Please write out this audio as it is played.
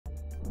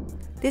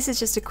This is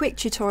just a quick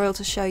tutorial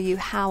to show you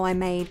how I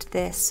made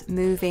this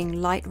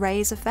moving light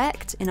rays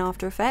effect in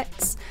After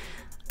Effects.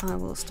 I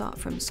will start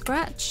from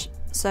scratch.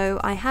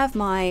 So I have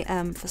my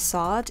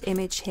facade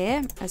image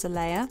here as a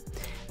layer,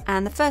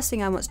 and the first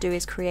thing I want to do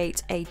is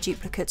create a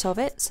duplicate of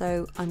it.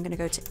 So I'm going to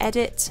go to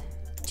Edit,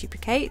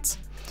 Duplicate,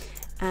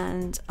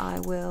 and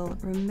I will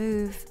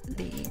remove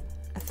the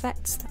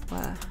effects that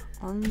were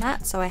on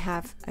that. So I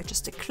have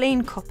just a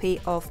clean copy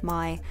of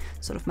my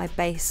my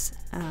base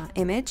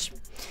image,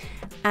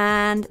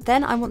 and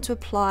then I want to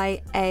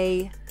apply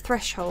a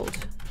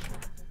threshold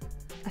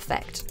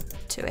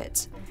effect to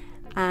it.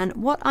 And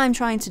what I'm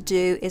trying to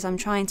do is I'm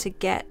trying to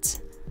get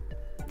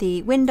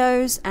the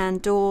windows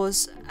and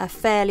doors a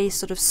fairly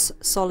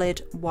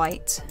solid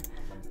white.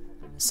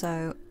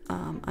 So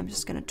I'm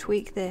just going to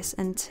tweak this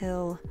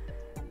until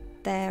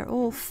they're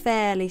all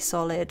fairly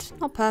solid.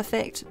 Not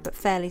perfect, but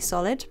fairly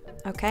solid.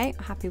 Okay,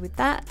 happy with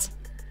that.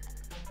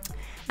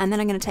 And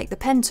then I'm going to take the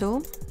pen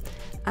tool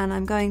and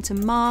I'm going to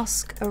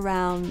mask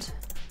around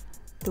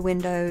the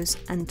windows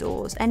and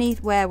doors.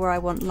 Anywhere where I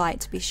want light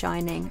to be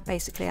shining,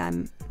 basically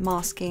I'm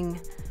masking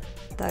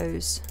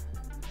those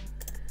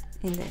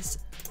in this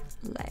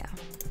layer.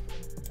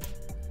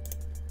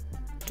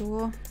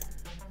 Door,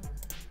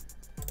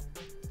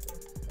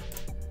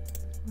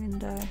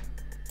 window,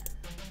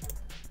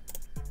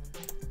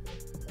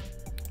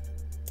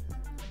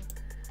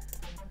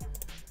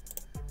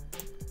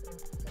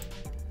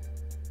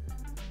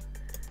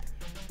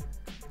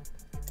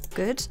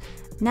 good.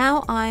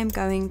 Now I'm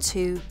going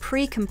to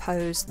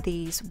pre-compose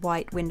these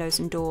white windows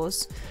and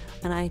doors,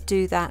 and I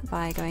do that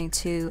by going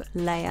to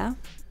Layer,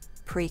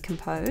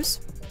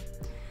 Pre-compose.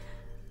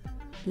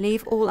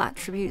 Leave all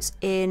attributes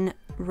in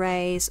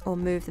Raise or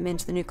move them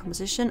into the new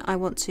composition. I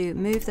want to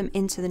move them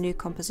into the new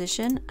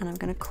composition, and I'm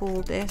going to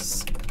call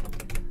this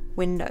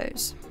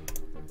Windows.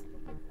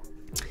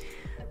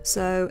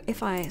 So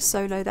if I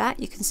solo that,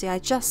 you can see I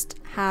just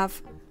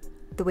have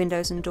the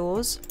windows and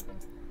doors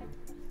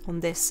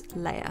on this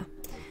layer.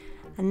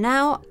 And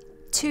now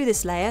to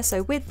this layer,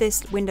 so with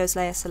this Windows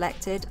layer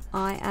selected,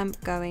 I am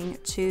going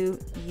to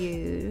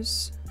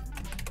use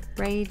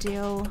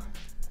Radial,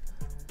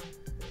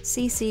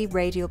 CC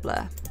Radial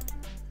Blur.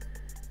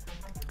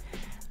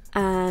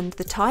 And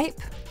the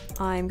type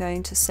I'm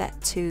going to set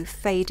to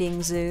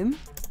Fading Zoom.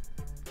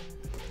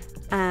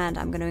 And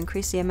I'm going to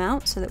increase the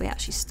amount so that we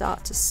actually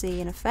start to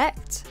see an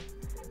effect.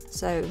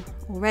 So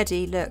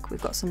already, look,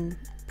 we've got some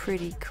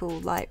pretty cool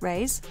light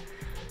rays.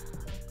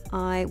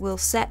 I will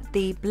set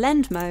the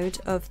blend mode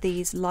of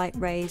these light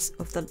rays,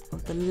 of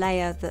the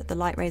layer that the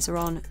light rays are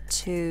on,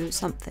 to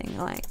something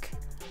like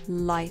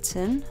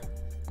lighten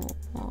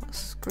or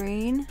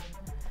screen,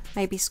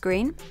 maybe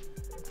screen,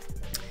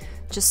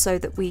 just so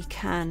that we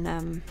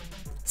can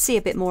see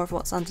a bit more of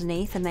what's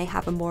underneath and they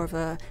have a more of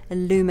a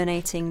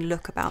illuminating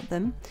look about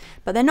them.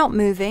 But they're not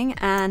moving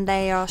and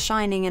they are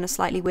shining in a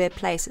slightly weird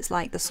place. It's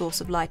like the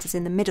source of light is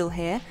in the middle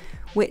here,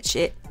 which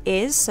it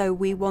is, so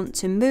we want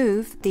to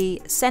move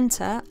the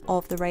center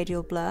of the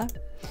radial blur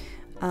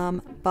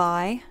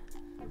by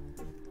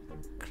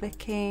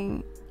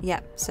clicking,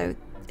 so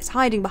it's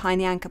hiding behind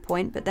the anchor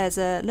point, but there's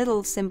a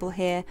little symbol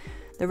here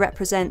that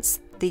represents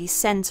the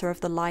center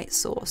of the light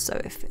source. So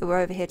if it were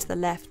over here to the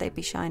left, they'd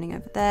be shining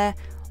over there,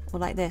 or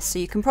like this. So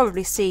you can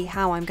probably see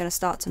how I'm going to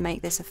start to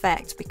make this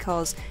effect,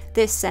 because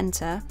this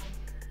center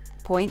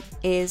point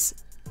is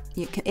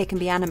it can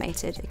be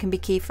animated, it can be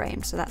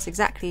keyframed, so that's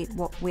exactly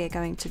what we're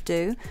going to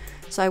do.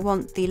 So I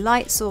want the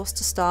light source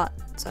to start,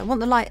 so I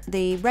want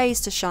the rays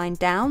to shine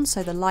down,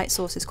 so the light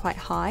source is quite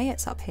high,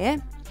 it's up here.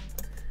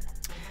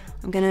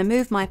 I'm going to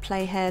move my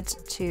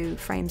playhead to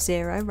frame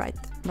 0, right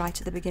at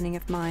the beginning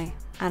of my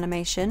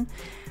animation,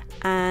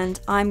 and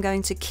I'm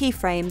going to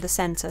keyframe the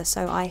center.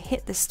 So I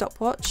hit this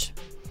stopwatch.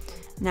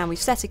 Now we've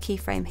set a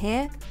keyframe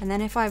here, and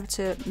then if I were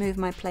to move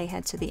my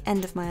playhead to the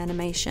end of my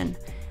animation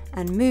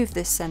and move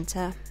this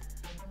center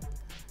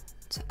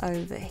to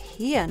over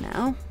here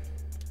now,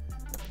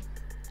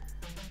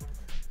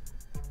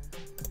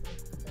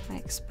 I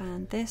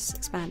expand this,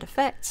 expand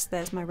effects,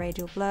 there's my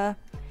radial blur,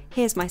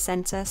 here's my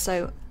center,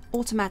 so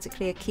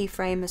automatically a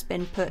keyframe has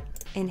been put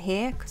in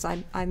here because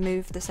I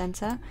moved the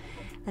center,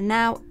 and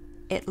now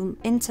it'll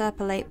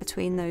interpolate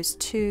between those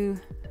two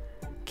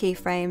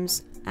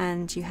keyframes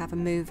and you have a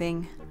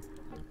moving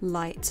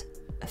light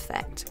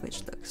effect,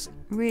 which looks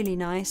really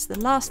nice. The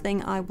last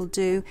thing I will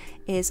do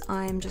is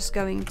I'm just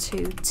going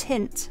to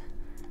tint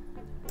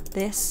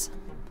this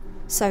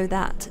so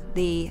that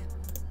the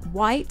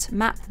white,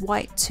 map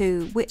white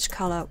to which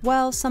color?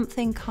 Well,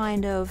 something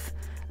kind of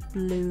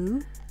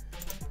blue.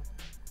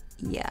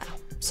 Yeah,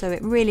 so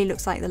it really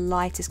looks like the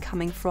light is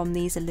coming from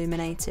these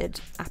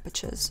illuminated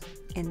apertures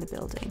in the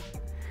building.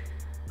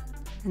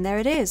 And there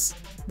it is,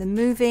 the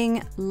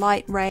moving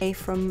light ray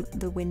from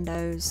the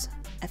windows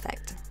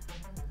effect.